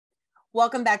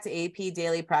Welcome back to AP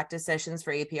Daily Practice Sessions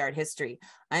for AP Art History.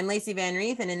 I'm Lacey Van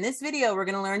Reeth, and in this video, we're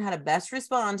going to learn how to best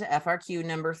respond to FRQ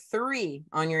number 3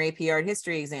 on your AP Art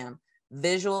History exam,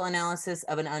 Visual Analysis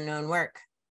of an Unknown Work.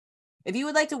 If you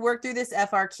would like to work through this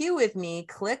FRQ with me,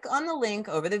 click on the link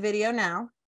over the video now,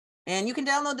 and you can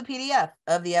download the PDF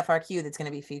of the FRQ that's going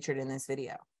to be featured in this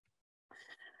video.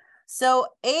 So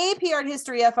AP Art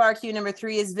History FRQ number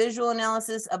 3 is Visual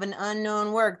Analysis of an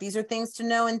Unknown Work. These are things to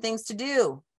know and things to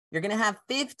do. You're going to have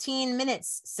 15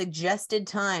 minutes suggested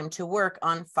time to work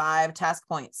on 5 task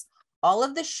points. All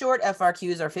of the short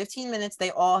FRQs are 15 minutes.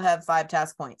 They all have 5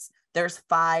 task points. There's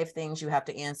 5 things you have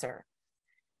to answer.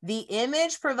 The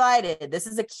image provided, this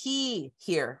is a key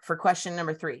here for question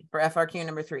number 3, for FRQ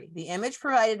number 3. The image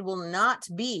provided will not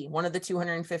be one of the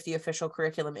 250 official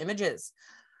curriculum images,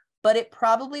 but it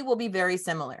probably will be very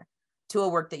similar to a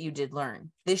work that you did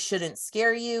learn. This shouldn't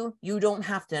scare you. You don't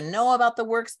have to know about the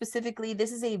work specifically.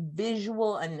 This is a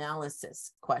visual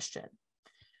analysis question.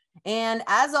 And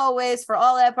as always, for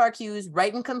all FRQs,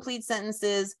 write and complete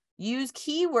sentences, use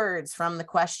keywords from the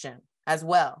question as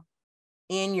well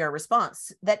in your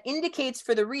response. That indicates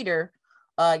for the reader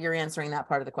you're answering that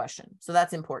part of the question. So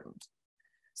that's important.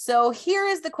 So here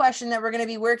is the question that we're going to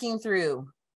be working through.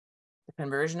 The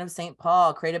conversion of St.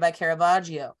 Paul, created by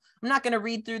Caravaggio. I'm not going to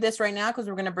read through this right now because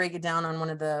we're going to break it down on one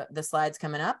of the slides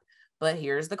coming up, but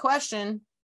here's the question.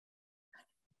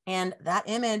 And that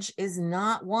image is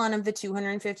not one of the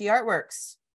 250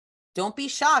 artworks. Don't be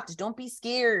shocked. Don't be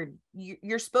scared.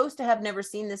 You're supposed to have never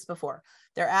seen this before.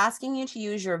 They're asking you to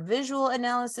use your visual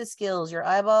analysis skills, your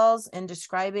eyeballs, and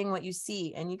describing what you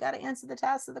see. And you got to answer the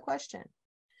task of the question.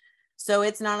 So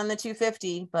it's not on the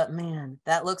 250, but man,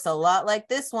 that looks a lot like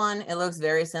this one. It looks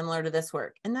very similar to this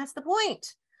work. And that's the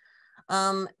point.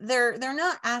 They're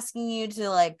not asking you to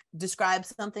like describe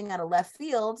something out of left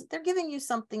field. They're giving you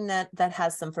something that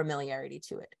has some familiarity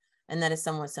to it and that is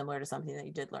somewhat similar to something that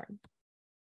you did learn.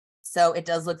 So it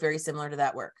does look very similar to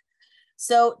that work.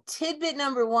 So tidbit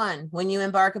number 1, when you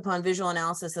embark upon visual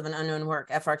analysis of an unknown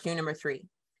work, FRQ number 3,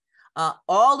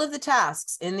 all of the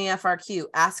tasks in the FRQ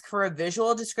ask for a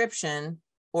visual description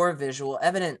or visual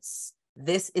evidence.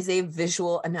 This is a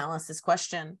visual analysis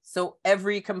question. So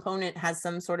every component has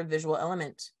some sort of visual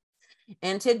element.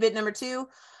 And tidbit number 2,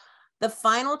 the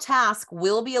final task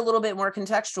will be a little bit more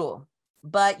contextual,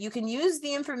 but you can use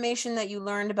the information that you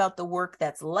learned about the work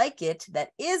that's like it,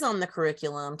 that is on the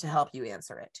curriculum, to help you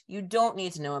answer it. You don't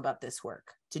need to know about this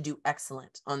work to do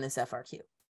excellent on this FRQ.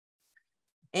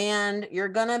 And you're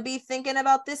going to be thinking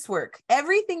about this work.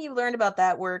 Everything you learned about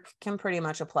that work can pretty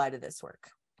much apply to this work.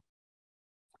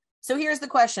 So here's the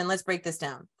question. Let's break this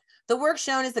down. The work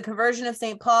shown is the conversion of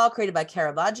St. Paul, created by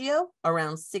Caravaggio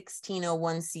around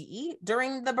 1601 CE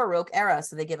during the Baroque era.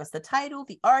 So they give us the title,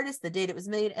 the artist, the date it was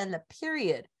made, and the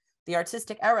period, the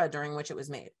artistic era during which it was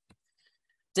made.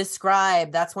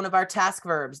 Describe, that's one of our task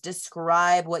verbs.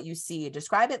 Describe what you see.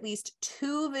 Describe at least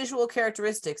 2 visual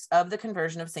characteristics of the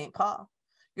conversion of St. Paul.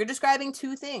 You're describing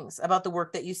 2 things about the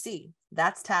work that you see.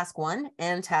 That's task 1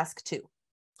 and task 2.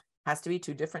 Has to be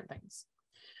 2 different things.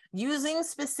 Using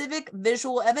specific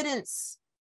visual evidence.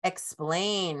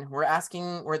 Explain. They're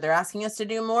asking us to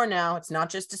do more now. It's not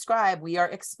just describe. We are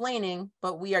explaining,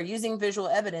 but we are using visual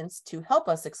evidence to help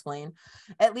us explain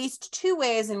at least 2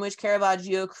 ways in which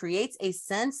Caravaggio creates a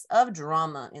sense of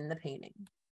drama in the painting.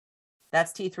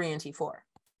 That's T3 and T4.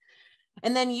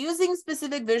 And then using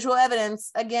specific visual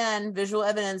evidence, again, visual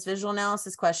evidence, visual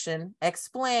analysis question,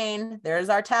 explain, there's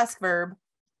our task verb,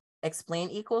 explain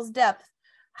equals depth,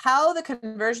 how the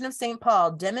conversion of St.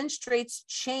 Paul demonstrates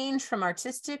change from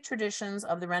artistic traditions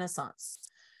of the Renaissance.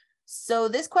 So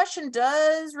this question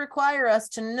does require us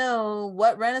to know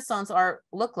what Renaissance art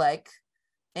looked like.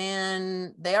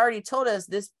 And they already told us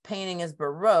this painting is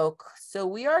Baroque. So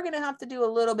we are going to have to do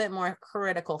a little bit more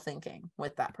critical thinking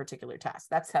with that particular task.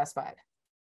 That's task 5.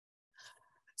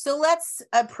 So let's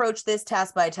approach this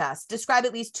task by task. Describe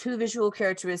at least 2 visual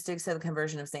characteristics of the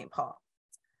conversion of St. Paul.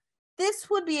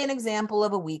 This would be an example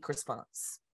of a weak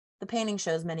response. The painting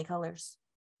shows many colors.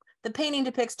 The painting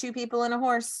depicts 2 people and a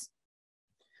horse.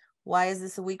 Why is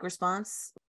this a weak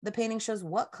response? The painting shows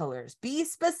what colors? Be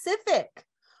specific.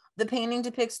 The painting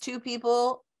depicts 2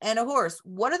 people and a horse.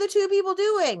 What are the 2 people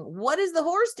doing? What is the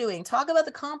horse doing? Talk about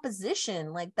the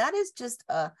composition. Like that is just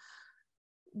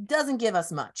doesn't give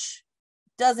us much.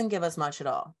 Doesn't give us much at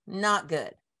all. Not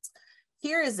good.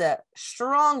 Here is a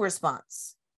strong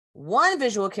response. One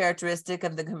visual characteristic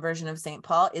of the conversion of St.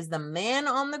 Paul is the man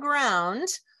on the ground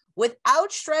with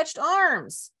outstretched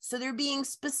arms. So they're being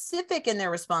specific in their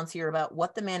response here about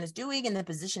what the man is doing and the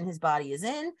position his body is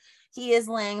in. He is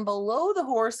laying below the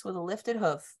horse with a lifted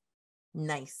hoof.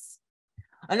 Nice.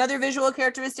 Another visual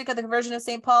characteristic of the conversion of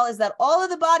St. Paul is that all of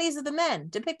the bodies of the men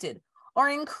depicted are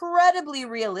incredibly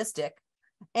realistic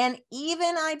and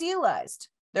even idealized.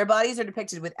 Their bodies are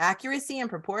depicted with accuracy and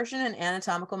proportion and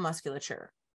anatomical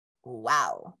musculature.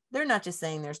 Wow. They're not just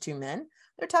saying there's two men.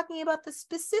 They're talking about the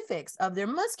specifics of their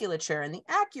musculature and the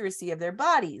accuracy of their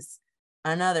bodies.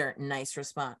 Another nice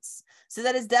response. So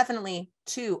that is definitely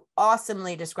two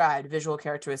awesomely described visual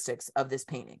characteristics of this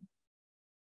painting.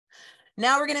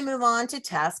 Now we're going to move on to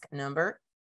task number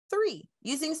 3.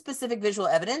 Using specific visual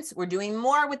evidence, we're doing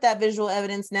more with that visual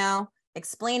evidence now.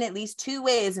 Explain at least 2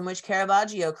 ways in which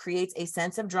Caravaggio creates a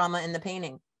sense of drama in the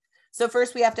painting. So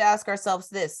first we have to ask ourselves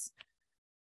this.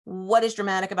 What is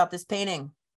dramatic about this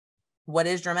painting? What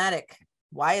is dramatic?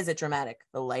 Why is it dramatic?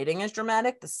 The lighting is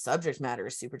dramatic. The subject matter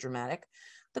is super dramatic.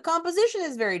 The composition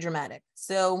is very dramatic.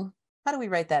 So how do we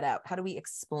write that out? How do we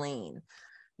explain?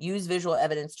 Use visual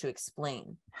evidence to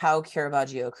explain how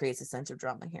Caravaggio creates a sense of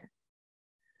drama here.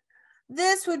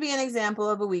 This would be an example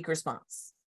of a weak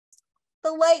response.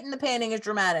 The light in the painting is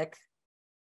dramatic.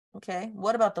 Okay,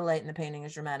 what about the light in the painting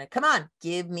is dramatic? Come on,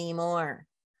 give me more.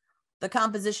 The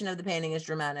composition of the painting is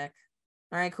dramatic.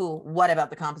 All right, cool. What about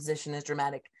the composition is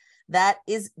dramatic? That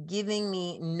is giving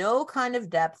me no kind of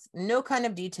depth, no kind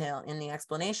of detail in the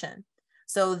explanation.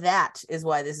 So that is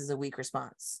why this is a weak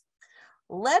response.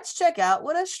 Let's check out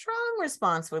what a strong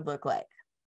response would look like.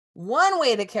 One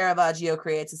way that Caravaggio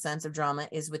creates a sense of drama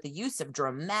is with the use of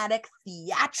dramatic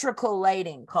theatrical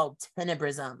lighting called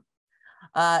tenebrism.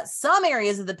 Some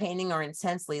areas of the painting are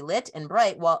intensely lit and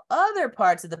bright, while other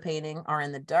parts of the painting are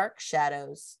in the dark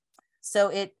shadows. So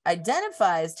it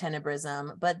identifies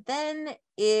tenebrism, but then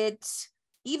it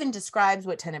even describes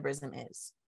what tenebrism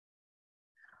is.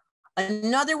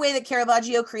 Another way that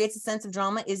Caravaggio creates a sense of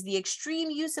drama is the extreme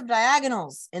use of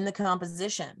diagonals in the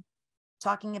composition,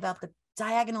 talking about the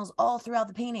diagonals all throughout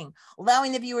the painting,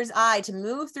 allowing the viewer's eye to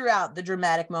move throughout the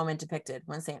dramatic moment depicted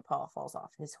when St. Paul falls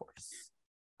off his horse.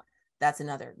 That's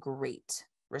another great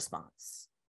response.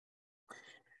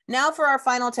 Now for our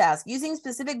final task, using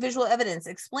specific visual evidence,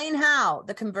 explain how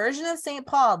the conversion of St.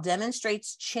 Paul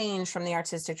demonstrates change from the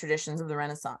artistic traditions of the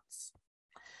Renaissance.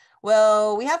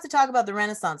 Well, we have to talk about the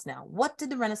Renaissance now. What did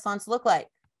the Renaissance look like?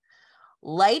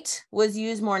 Light was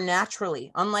used more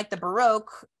naturally, unlike the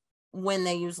Baroque, when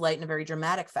they used light in a very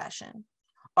dramatic fashion.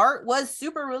 Art was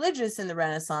super religious in the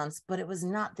Renaissance, but it was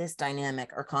not this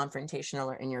dynamic or confrontational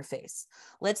or in your face.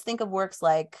 Let's think of works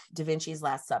like Da Vinci's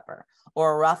Last Supper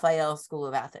or Raphael's School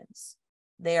of Athens.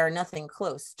 They are nothing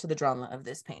close to the drama of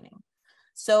this painting.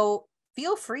 So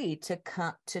feel free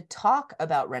to talk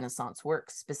about Renaissance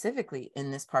works specifically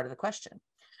in this part of the question.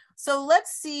 So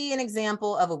let's see an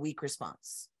example of a weak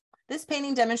response. This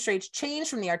painting demonstrates change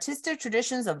from the artistic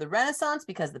traditions of the Renaissance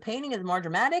because the painting is more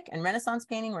dramatic, and Renaissance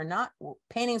paintings were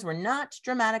not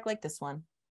dramatic like this one.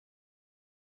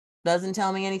 Doesn't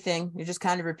tell me anything. You're just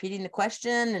kind of repeating the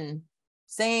question and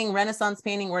saying Renaissance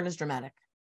painting weren't as dramatic.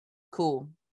 Cool,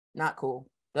 not cool.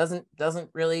 Doesn't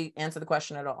really answer the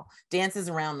question at all. Dances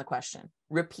around the question,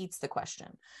 repeats the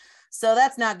question. So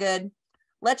that's not good.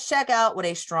 Let's check out what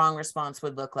a strong response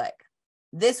would look like.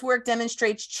 This work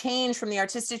demonstrates change from the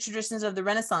artistic traditions of the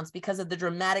Renaissance because of the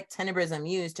dramatic tenebrism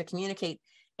used to communicate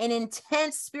an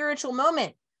intense spiritual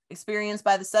moment experienced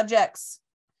by the subjects.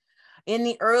 In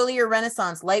the earlier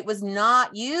Renaissance, light was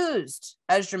not used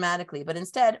as dramatically, but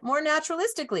instead more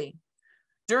naturalistically.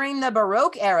 During the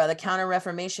Baroque era, the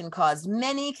Counter-Reformation caused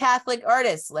many Catholic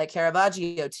artists like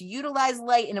Caravaggio to utilize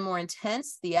light in a more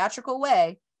intense theatrical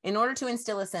way in order to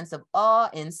instill a sense of awe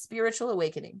and spiritual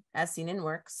awakening, as seen in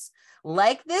works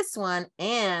like this one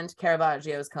and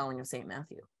Caravaggio's Calling of St.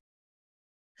 Matthew.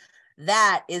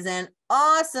 That is an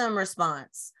awesome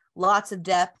response. Lots of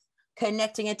depth,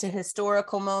 connecting it to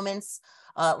historical moments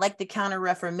like the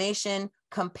Counter-Reformation,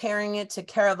 comparing it to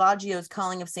Caravaggio's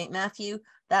Calling of St. Matthew.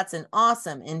 That's an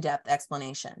awesome in-depth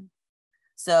explanation.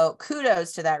 So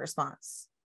kudos to that response.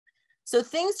 So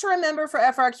things to remember for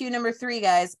FRQ number 3,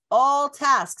 guys. All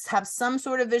tasks have some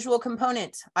sort of visual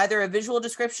component, either a visual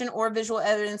description or visual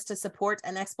evidence to support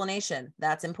an explanation.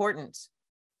 That's important.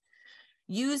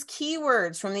 Use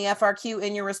keywords from the FRQ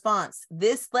in your response.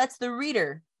 This lets the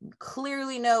reader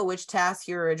clearly know which task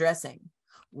you're addressing.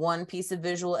 One piece of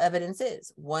visual evidence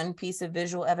is. One piece of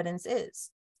visual evidence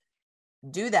is.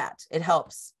 Do that. It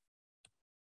helps.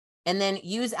 And then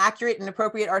use accurate and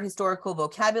appropriate art historical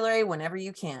vocabulary whenever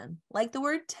you can, like the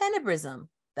word tenebrism.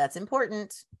 That's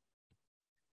important.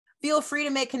 Feel free to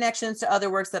make connections to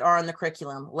other works that are on the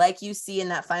curriculum, like you see in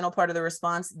that final part of the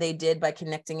response they did by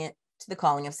connecting it to the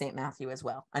Calling of St. Matthew as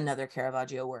well, another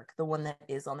Caravaggio work, the one that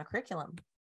is on the curriculum.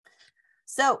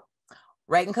 So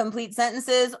Write and complete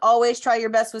sentences. Always try your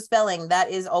best with spelling. That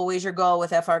is always your goal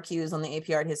with FRQs on the AP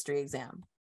Art History exam.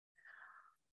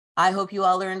 I hope you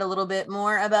all learned a little bit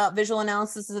more about visual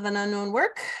analysis of an unknown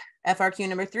work. FRQ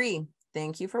number 3.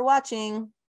 Thank you for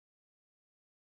watching.